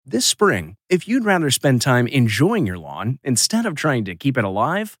This spring, if you'd rather spend time enjoying your lawn instead of trying to keep it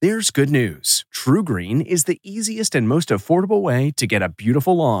alive, there's good news. TruGreen is the easiest and most affordable way to get a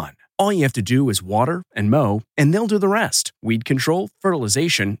beautiful lawn. All you have to do is water and mow, and they'll do the rest. Weed control,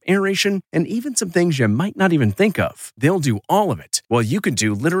 fertilization, aeration, and even some things you might not even think of. They'll do all of it, while you can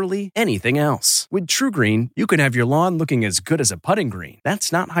do literally anything else. With TruGreen, you can have your lawn looking as good as a putting green.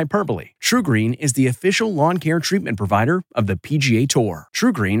 That's not hyperbole. TruGreen is the official lawn care treatment provider of the PGA Tour.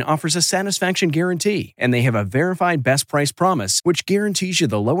 TruGreen offers a satisfaction guarantee, and they have a verified best price promise, which guarantees you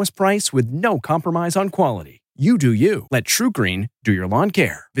the lowest price with no compromise on quality. You do you. Let TruGreen do your lawn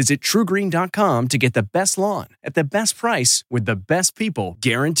care. Visit TruGreen.com to get the best lawn at the best price with the best people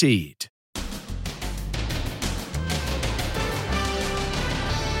guaranteed.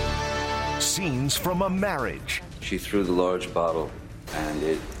 Scenes from a marriage. She threw the large bottle and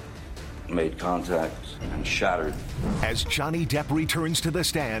it made contact and shattered. As Johnny Depp returns to the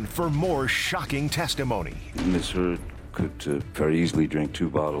stand for more shocking testimony. Miss Heard could very easily drink 2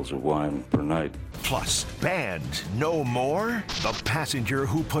 bottles of wine per night. Plus, banned no more? The passenger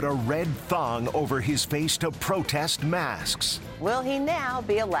who put a red thong over his face to protest masks. Will he now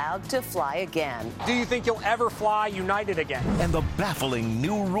be allowed to fly again? Do you think you'll ever fly United again? And the baffling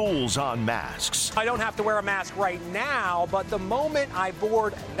new rules on masks. I don't have to wear a mask right now, but the moment I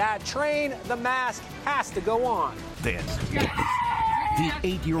board that train, the mask has to go on. Then, the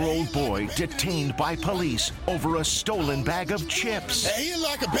 8-year-old boy detained by police over a stolen bag of chips. Hey, he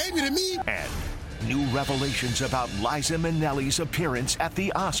like a baby to me. And new revelations about Liza Minnelli's appearance at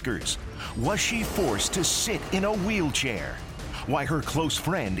the Oscars. Was she forced to sit in a wheelchair? Why her close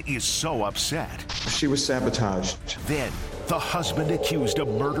friend is so upset. She was sabotaged. Then, the husband accused of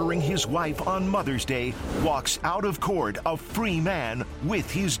murdering his wife on Mother's Day walks out of court a free man with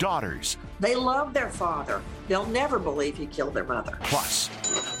his daughters. They love their father. They'll never believe he killed their mother. Plus,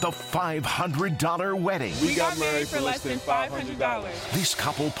 the $500 wedding. We got married for less than $500. This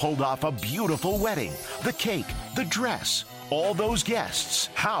couple pulled off a beautiful wedding. The cake, the dress, all those guests,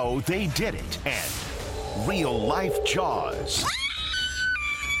 how they did it, and real-life Jaws.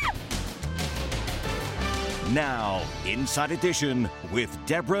 Now, Inside Edition with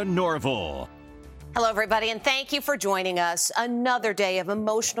Deborah Norville. Hello, everybody, and thank you for joining us. Another day of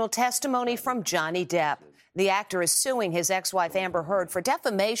emotional testimony from Johnny Depp. The actor is suing his ex-wife Amber Heard for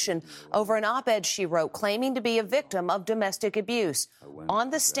defamation over an op-ed she wrote claiming to be a victim of domestic abuse. On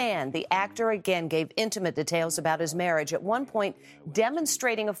the stand, the actor again gave intimate details about his marriage, at one point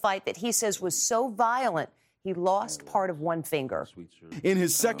demonstrating a fight that he says was so violent he lost part of one finger. In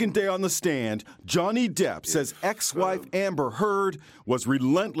his second day on the stand, Johnny Depp says ex-wife Amber Heard was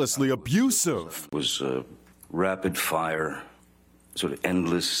relentlessly abusive. It was a rapid fire, sort of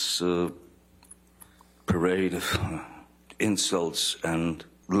endless parade of insults and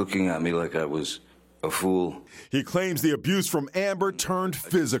looking at me like I was a fool. He claims the abuse from Amber turned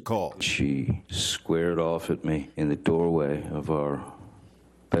physical. She squared off at me in the doorway of our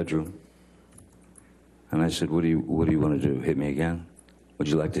bedroom. And I said, what do you want to do? Hit me again? Would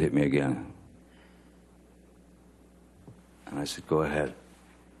you like to hit me again? And I said, go ahead.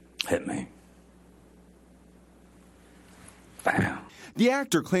 Hit me. Bam. The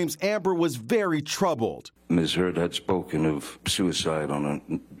actor claims Amber was very troubled. Ms. Heard had spoken of suicide on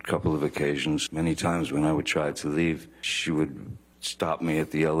a couple of occasions. Many times when I would try to leave, she would stop me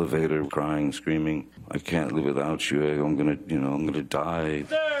at the elevator, crying, screaming, I can't live without you. I'm gonna die.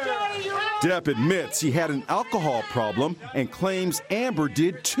 Depp admits he had an alcohol problem and claims Amber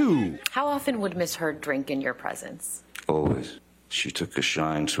did too. How often would Miss Heard drink in your presence? Always. She took a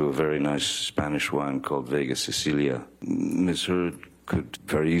shine to a very nice Spanish wine called Vega Sicilia. Miss Heard could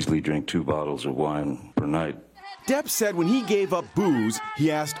very easily drink 2 bottles of wine per night. Depp said when he gave up booze, he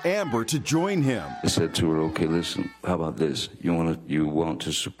asked Amber to join him. I said to her, okay, listen, how about this? You want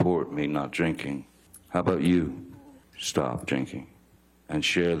to support me not drinking. How about you stop drinking and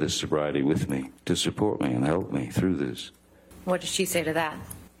share this sobriety with me to support me and help me through this? What did she say to that?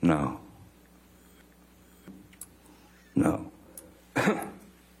 No.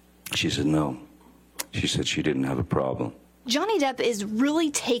 She said no. She said she didn't have a problem. Johnny Depp is really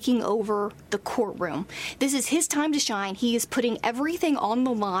taking over the courtroom. This is his time to shine. He is putting everything on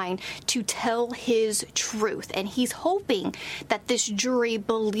the line to tell his truth, and he's hoping that this jury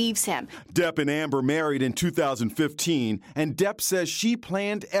believes him. Depp and Amber married in 2015, and Depp says she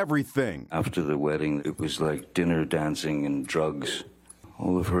planned everything. After the wedding, it was like dinner, dancing, and drugs.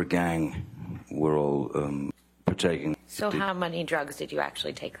 All of her gang were all partaking. So how many drugs did you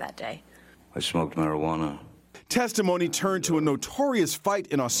actually take that day? I smoked marijuana. Testimony turned to a notorious fight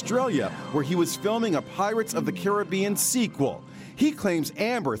in Australia where he was filming a Pirates of the Caribbean sequel. He claims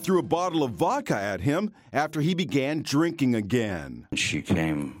Amber threw a bottle of vodka at him after he began drinking again. She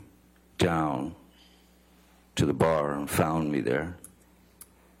came down to the bar and found me there.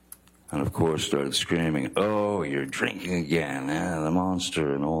 And, of course, started screaming, "Oh, you're drinking again, the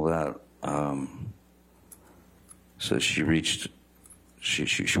monster," and all that. So she reached,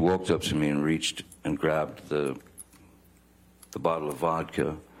 she walked up to me and reached and grabbed the bottle of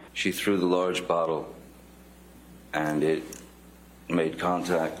vodka. She threw the large bottle, and it made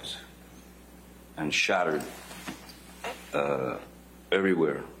contact and shattered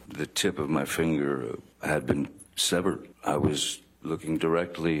everywhere. The tip of my finger had been severed. I was looking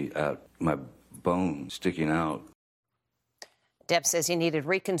directly at my bone sticking out. Depp says he needed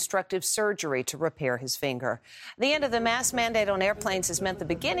reconstructive surgery to repair his finger. The end of the mask mandate on airplanes has meant the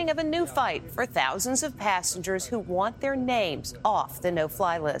beginning of a new fight for thousands of passengers who want their names off the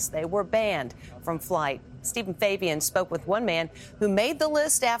no-fly list. They were banned from flight. Stephen Fabian spoke with one man who made the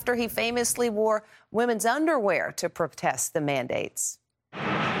list after he famously wore women's underwear to protest the mandates.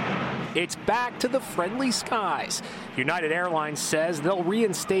 It's back to the friendly skies. United Airlines says they'll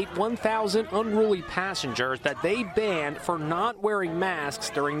reinstate 1,000 unruly passengers that they banned for not wearing masks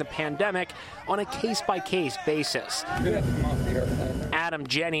during the pandemic on a case-by-case basis. Adam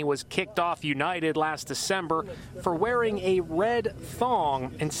Jenny was kicked off United last December for wearing a red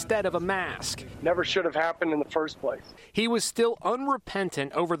thong instead of a mask. Never should have happened in the first place. He was still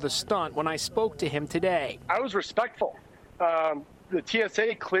unrepentant over the stunt when I spoke to him today. I was respectful. The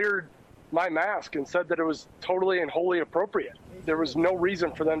TSA cleared my mask and said that it was totally and wholly appropriate. There was no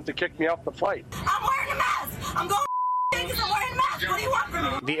reason for them to kick me off the flight. I'm wearing a mask. I'm going because I'm wearing a mask. What do you want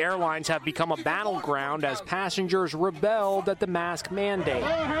from me? The airlines have become a battleground as passengers rebelled at the mask mandate.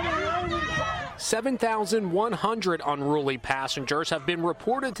 7,100 unruly passengers have been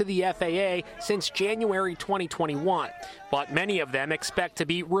reported to the FAA since January 2021, but many of them expect to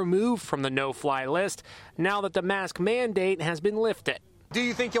be removed from the no-fly list now that the mask mandate has been lifted. Do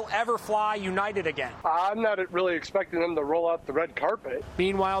you think you'll ever fly United again? I'm not really expecting them to roll out the red carpet.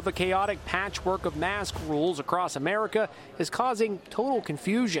 Meanwhile, the chaotic patchwork of mask rules across America is causing total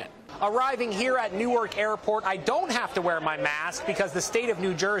confusion. Arriving here at Newark Airport, I don't have to wear my mask because the state of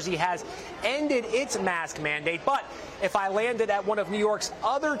New Jersey has ended its mask mandate. But if I landed at one of New York's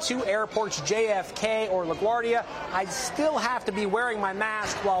other two airports, JFK or LaGuardia, I'd still have to be wearing my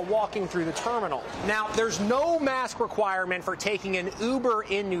mask while walking through the terminal. Now, there's no mask requirement for taking an Uber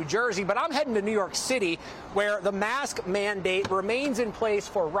in New Jersey, but I'm heading to New York City, where the mask mandate remains in place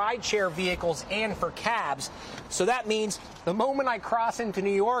for rideshare vehicles and for cabs. So that means the moment I cross into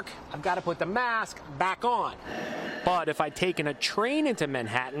New York, I've got to put the mask back on. But if I'd taken a train into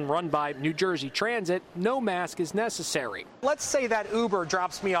Manhattan run by New Jersey Transit, no mask is necessary. Let's say that Uber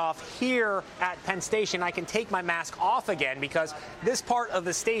drops me off here at Penn Station. I can take my mask off again because this part of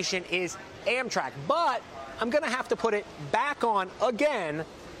the station is Amtrak. But I'm going to have to put it back on again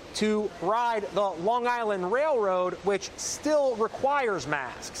to ride the Long Island Railroad, which still requires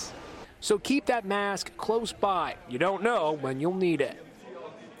masks. So keep that mask close by. You don't know when you'll need it.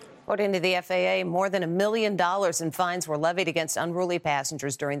 According to the FAA, more than $1 million in fines were levied against unruly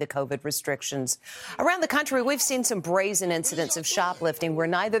passengers during the COVID restrictions. Around the country, we've seen some brazen incidents of shoplifting where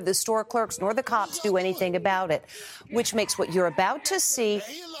neither the store clerks nor the cops do anything about it, which makes what you're about to see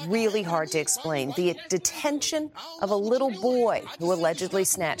really hard to explain. The detention of a little boy who allegedly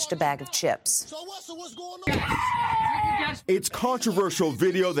snatched a bag of chips. It's controversial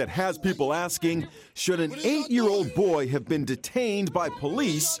video that has people asking, should an 8-year-old boy have been detained by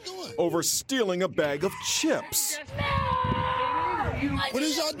police over stealing a bag of chips? What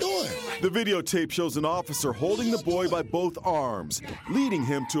is y'all doing? The videotape shows an officer holding the boy by both arms, leading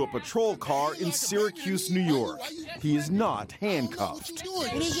him to a patrol car in Syracuse, New York. He is not handcuffed.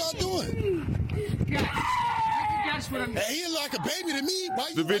 What is y'all doing? Hey, he like a baby to me.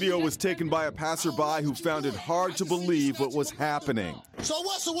 The video was taken by a passerby who found it hard to believe what was happening. So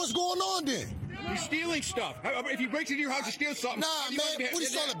what's going on then? He's stealing stuff. If he breaks into your house to steal something. Nah, man. What, he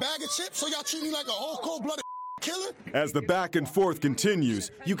stole a bag of chips? So y'all treat me like a whole cold-blooded killer? As the back and forth continues,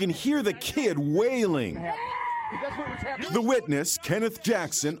 you can hear the kid wailing. The witness, Kenneth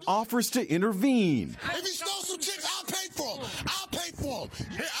Jackson, offers to intervene. If he stole some chips, I'll pay for him. I'll pay for him.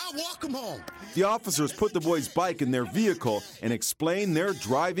 Hey, I'll walk him home. The officers put the boy's bike in their vehicle and explain they're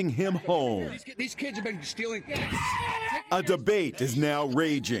driving him home. These kids have been stealing. A debate is now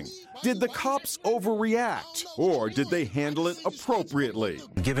raging. Did the cops overreact, or did they handle it appropriately?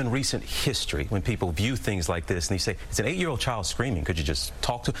 Given recent history, when people view things like this and they say, it's an 8-year-old child screaming, could you just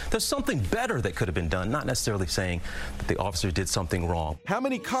talk to? There's something better that could have been done, not necessarily saying that the officer did something wrong. How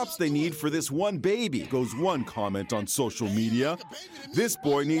many cops they need for this one baby, goes one comment on social media. This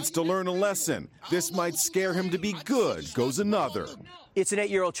boy needs to learn a lesson. This might scare him to be good, goes another. It's an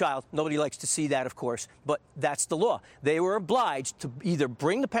 8-year-old child. Nobody likes to see that, of course, but that's the law. They were obliged to either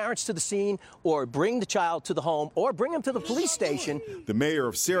bring the parents to the scene or bring the child to the home or bring him to the police station. The mayor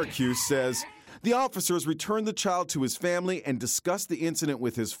of Syracuse says the officers returned the child to his family and discussed the incident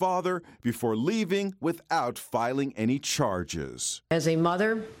with his father before leaving without filing any charges. As a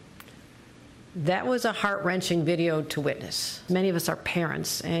mother, that was a heart-wrenching video to witness. Many of us are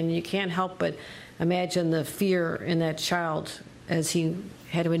parents, and you can't help but imagine the fear in that child as he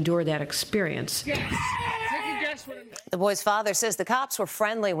had to endure that experience. The boy's father says the cops were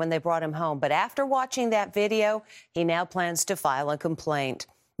friendly when they brought him home, but after watching that video, he now plans to file a complaint.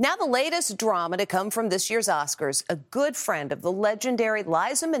 Now the latest drama to come from this year's Oscars. A good friend of the legendary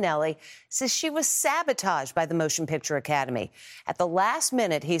Liza Minnelli says she was sabotaged by the Motion Picture Academy. At the last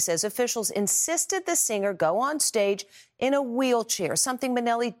minute, he says officials insisted the singer go on stage in a wheelchair, something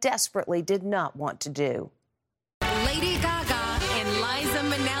Minnelli desperately did not want to do. Lady Gaga and Liza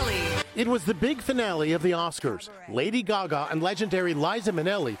Minnelli. It was the big finale of the Oscars. Lady Gaga and legendary Liza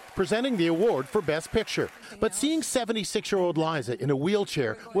Minnelli presenting the award for Best Picture. But seeing 76-year-old Liza in a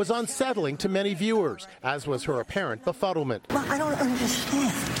wheelchair was unsettling to many viewers, as was her apparent befuddlement. Well, I don't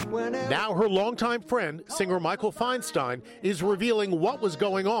understand. Now her longtime friend, singer Michael Feinstein, is revealing what was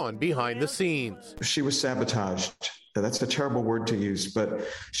going on behind the scenes. She was sabotaged. That's a terrible word to use, but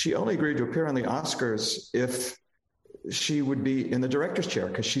she only agreed to appear on the Oscars if she would be in the director's chair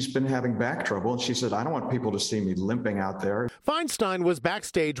because she's been having back trouble. And she said, I don't want people to see me limping out there. Feinstein was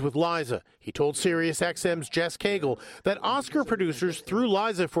backstage with Liza. He told SiriusXM's Jess Cagle that Oscar producers threw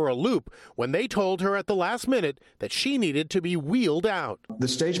Liza for a loop when they told her at the last minute that she needed to be wheeled out. The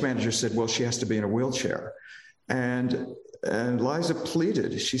stage manager said, well, she has to be in a wheelchair. And Liza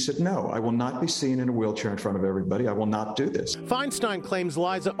pleaded. She said, no, I will not be seen in a wheelchair in front of everybody. I will not do this. Feinstein claims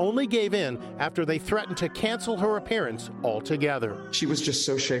Liza only gave in after they threatened to cancel her appearance altogether. She was just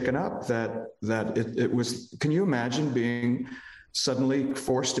so shaken up that it was, can you imagine being suddenly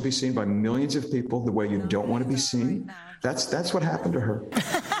forced to be seen by millions of people the way you don't want to be seen? That's what happened to her.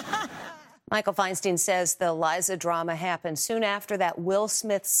 Michael Feinstein says the Liza drama happened soon after that Will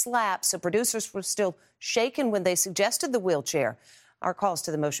Smith slap, so producers were still shaken when they suggested the wheelchair. Our calls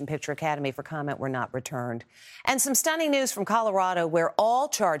to the Motion Picture Academy for comment were not returned. And some stunning news from Colorado, where all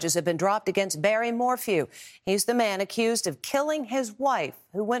charges have been dropped against Barry Morphew. He's the man accused of killing his wife,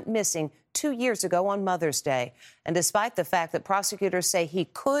 who went missing 2 years ago on Mother's Day. And despite the fact that prosecutors say he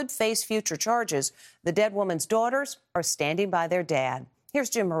could face future charges, the dead woman's daughters are standing by their dad. Here's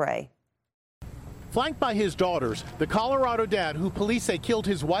Jim Murray. Flanked by his daughters, the Colorado dad, who police say killed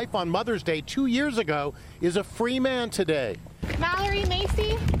his wife on Mother's Day 2 years ago, is a free man today. Mallory,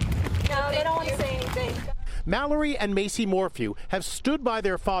 Macy? No, they don't want to say anything. Mallory and Macy Morphew have stood by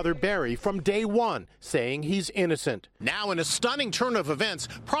their father Barry from day one, saying he's innocent. Now, in a stunning turn of events,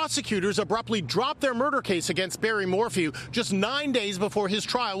 prosecutors abruptly dropped their murder case against Barry Morphew just 9 days before his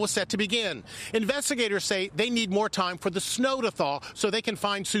trial was set to begin. Investigators say they need more time for the snow to thaw so they can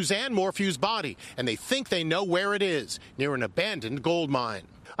find Suzanne Morphew's body, and they think they know where it is, near an abandoned gold mine.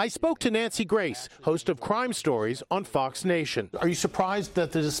 I spoke to Nancy Grace, host of Crime Stories on Fox Nation. Are you surprised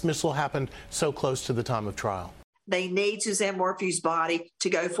that the dismissal happened so close to the time of trial? They need Suzanne Morphew's body to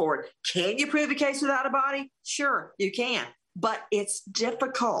go forward. Can you prove a case without a body? Sure, you can, but it's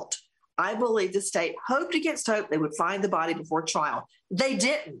difficult. I believe the state hoped against hope they would find the body before trial. They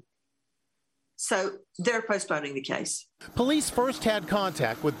didn't. So they're postponing the case. Police first had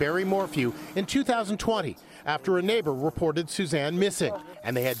contact with Barry Morphew in 2020 after a neighbor reported Suzanne missing,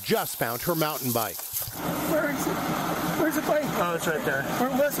 and they had just found her mountain bike. Where is it? Where's the bike? Oh, it's right there.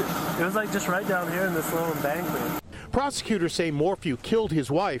 Where was it? It was like just right down here in this little embankment. Prosecutors say Morphew killed his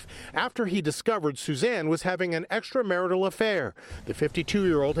wife after he discovered Suzanne was having an extramarital affair. The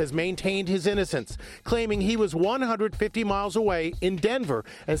 52-year-old has maintained his innocence, claiming he was 150 miles away in Denver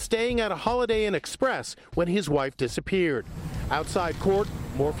and staying at a Holiday Inn Express when his wife disappeared. Outside court,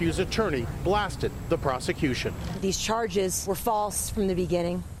 Morphew's attorney blasted the prosecution. These charges were false from the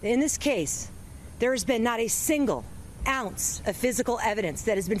beginning. In this case, there has been not a single ounce of physical evidence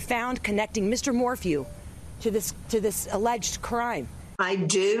that has been found connecting Mr. Morphew to this alleged crime. I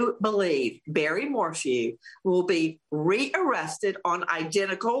do believe Barry Morphew will be rearrested on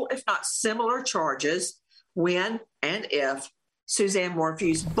identical, if not similar, charges when and if Suzanne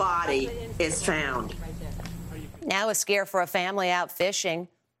Morphew's body is found. Now a scare for a family out fishing.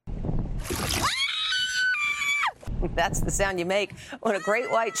 That's the sound you make when a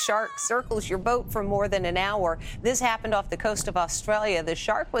great white shark circles your boat for more than an hour. This happened off the coast of Australia. The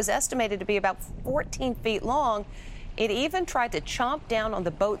shark was estimated to be about 14 feet long. It even tried to chomp down on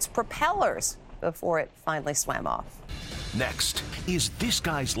the boat's propellers before it finally swam off. Next, is this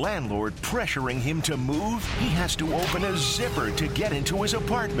guy's landlord pressuring him to move? He has to open a zipper to get into his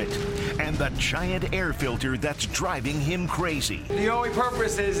apartment. And the giant air filter that's driving him crazy. The only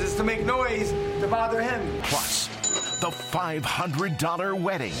purpose is to make noise to bother him. Plus, the $500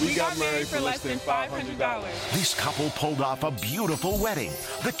 wedding. We got married for less than $500. This couple pulled off a beautiful wedding.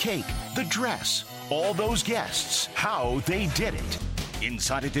 The cake, the dress, all those guests, how they did it.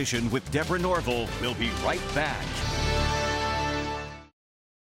 Inside Edition with Deborah Norville. We'll be right back.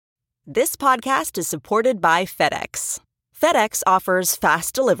 This podcast is supported by FedEx. FedEx offers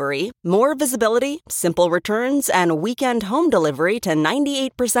fast delivery, more visibility, simple returns, and weekend home delivery to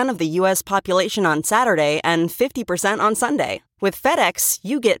 98% of the U.S. population on Saturday and 50% on Sunday. With FedEx,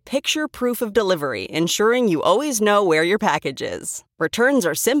 you get picture proof of delivery, ensuring you always know where your package is. Returns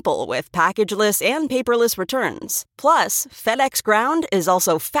are simple with packageless and paperless returns. Plus, FedEx Ground is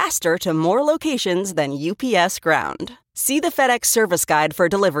also faster to more locations than UPS Ground. See the FedEx service guide for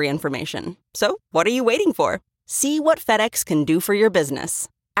delivery information. So, what are you waiting for? See what FedEx can do for your business.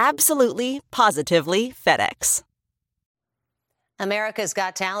 Absolutely, positively FedEx. America's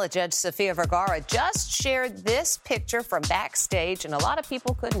Got Talent judge Sofia Vergara just shared this picture from backstage, and a lot of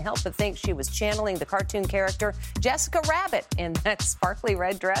people couldn't help but think she was channeling the cartoon character Jessica Rabbit in that sparkly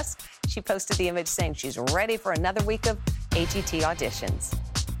red dress. She posted the image saying she's ready for another week of AGT auditions.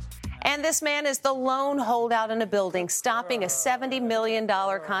 And this man is the lone holdout in a building stopping a $70 million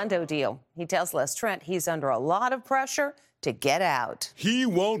condo deal. He tells Les Trent he's under a lot of pressure to get out. He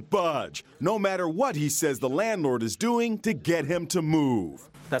won't budge, no matter what he says the landlord is doing to get him to move.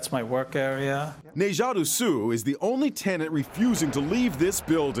 That's my work area. Nejadu Su is the only tenant refusing to leave this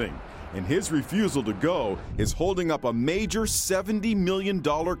building. And his refusal to go is holding up a major $70 million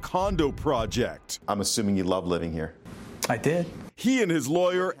condo project. I'm assuming you love living here. I did. He and his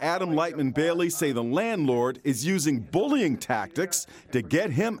lawyer, Adam Lightman Bailey, say the landlord is using bullying tactics to get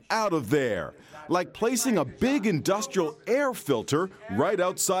him out of there, like placing a big industrial air filter right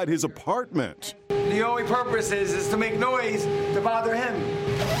outside his apartment. The only purpose is to make noise to bother him.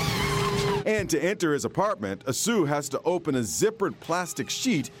 And to enter his apartment, Asu has to open a zippered plastic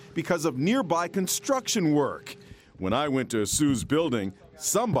sheet because of nearby construction work. When I went to Asu's building,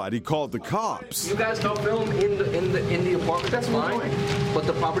 somebody called the cops. You guys don't film in the apartment, that's fine. But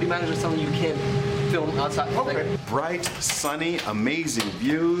the property manager's telling you can't film outside. Okay. Bright, sunny, amazing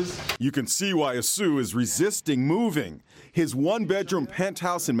views. You can see why Asu is resisting moving. His one-bedroom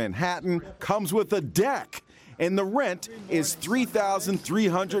penthouse in Manhattan comes with a deck, and the rent is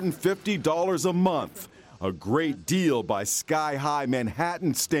 $3,350 a month. A great deal by sky-high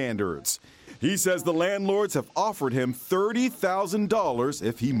Manhattan standards. He says the landlords have offered him $30,000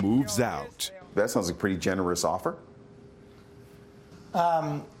 if he moves out. That sounds like a pretty generous offer.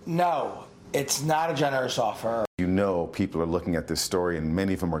 No, it's not a generous offer. You know people are looking at this story and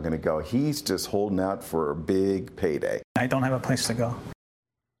many of them are going to go, he's just holding out for a big payday. I don't have a place to go.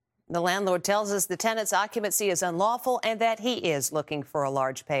 The landlord tells us the tenant's occupancy is unlawful and that he is looking for a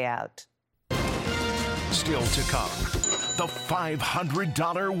large payout. Still to come, the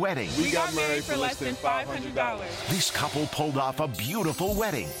 $500 wedding. We got married for less than $500. This couple pulled off a beautiful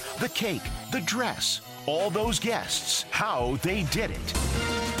wedding. The cake, the dress, all those guests, how they did it.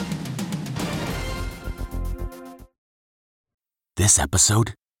 This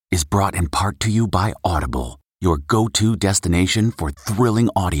episode is brought in part to you by Audible, your go-to destination for thrilling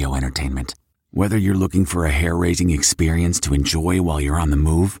audio entertainment. Whether you're looking for a hair-raising experience to enjoy while you're on the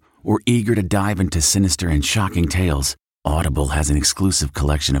move, or eager to dive into sinister and shocking tales, Audible has an exclusive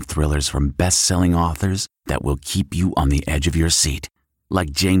collection of thrillers from best-selling authors that will keep you on the edge of your seat.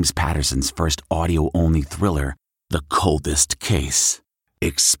 Like James Patterson's first audio-only thriller, The Coldest Case.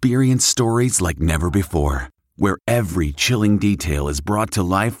 Experience stories like never before, where every chilling detail is brought to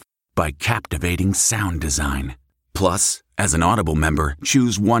life by captivating sound design. Plus, as an Audible member,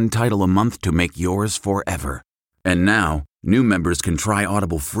 choose one title a month to make yours forever. And now, new members can try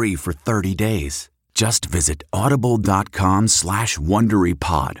Audible free for 30 days. Just visit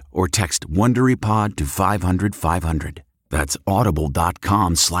audible.com/WonderyPod or text WonderyPod to 500-500. That's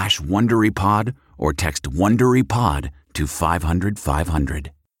audible.com/WonderyPod or text WonderyPod to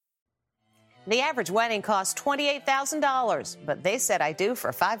 500-500. The average wedding cost $28,000, but they said I do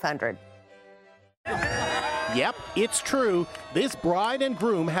for $500. Yep, it's true. This bride and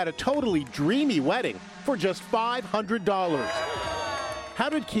groom had a totally dreamy wedding for just $500. How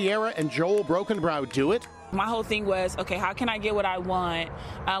did Kiera and Joel Brokenbrow do it? My whole thing was, okay, how can I get what I want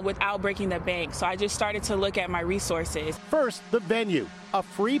without breaking the bank? So I just started to look at my resources. First, the venue, a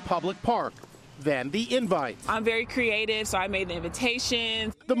free public park. Then the invites. I'm very creative, so I made the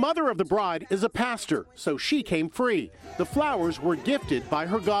invitations. The mother of the bride is a pastor, so she came free. The flowers were gifted by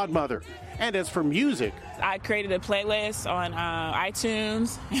her godmother. And as for music, I created a playlist on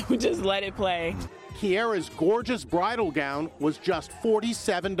iTunes and we just let it play. Kiera's gorgeous bridal gown was just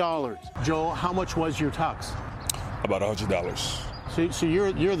 $47. Joel, how much was your tux? About $100. So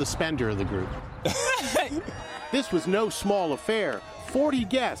you're the spender of the group. This was no small affair. 40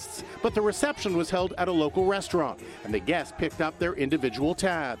 guests, but the reception was held at a local restaurant, and the guests picked up their individual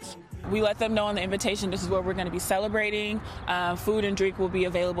tabs. We let them know on the invitation this is where we're going to be celebrating. Food and drink will be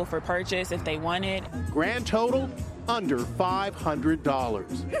available for purchase if they want it. Grand total, under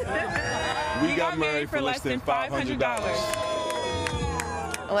 $500. We got married for less than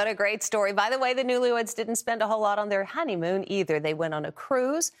 $500. What a great story. By the way, the newlyweds didn't spend a whole lot on their honeymoon either. They went on a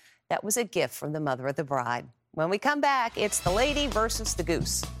cruise. That was a gift from the mother of the bride. When we come back, it's the lady versus the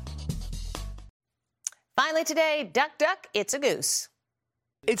goose. Finally today, duck, duck, it's a goose.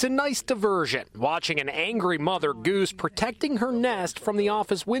 It's a nice diversion, watching an angry mother goose protecting her nest from the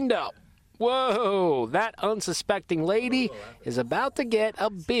office window. Whoa, that unsuspecting lady is about to get a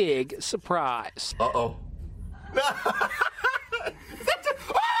big surprise. Uh-oh.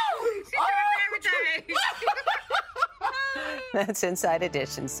 That's Inside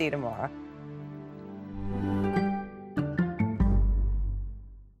Edition. See you tomorrow.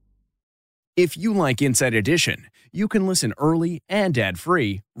 If you like Inside Edition, you can listen early and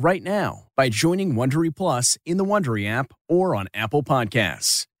ad-free right now by joining Wondery Plus in the Wondery app or on Apple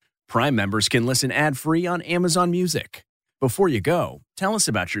Podcasts. Prime members can listen ad-free on Amazon Music. Before you go, tell us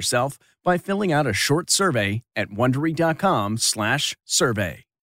about yourself by filling out a short survey at Wondery.com/survey.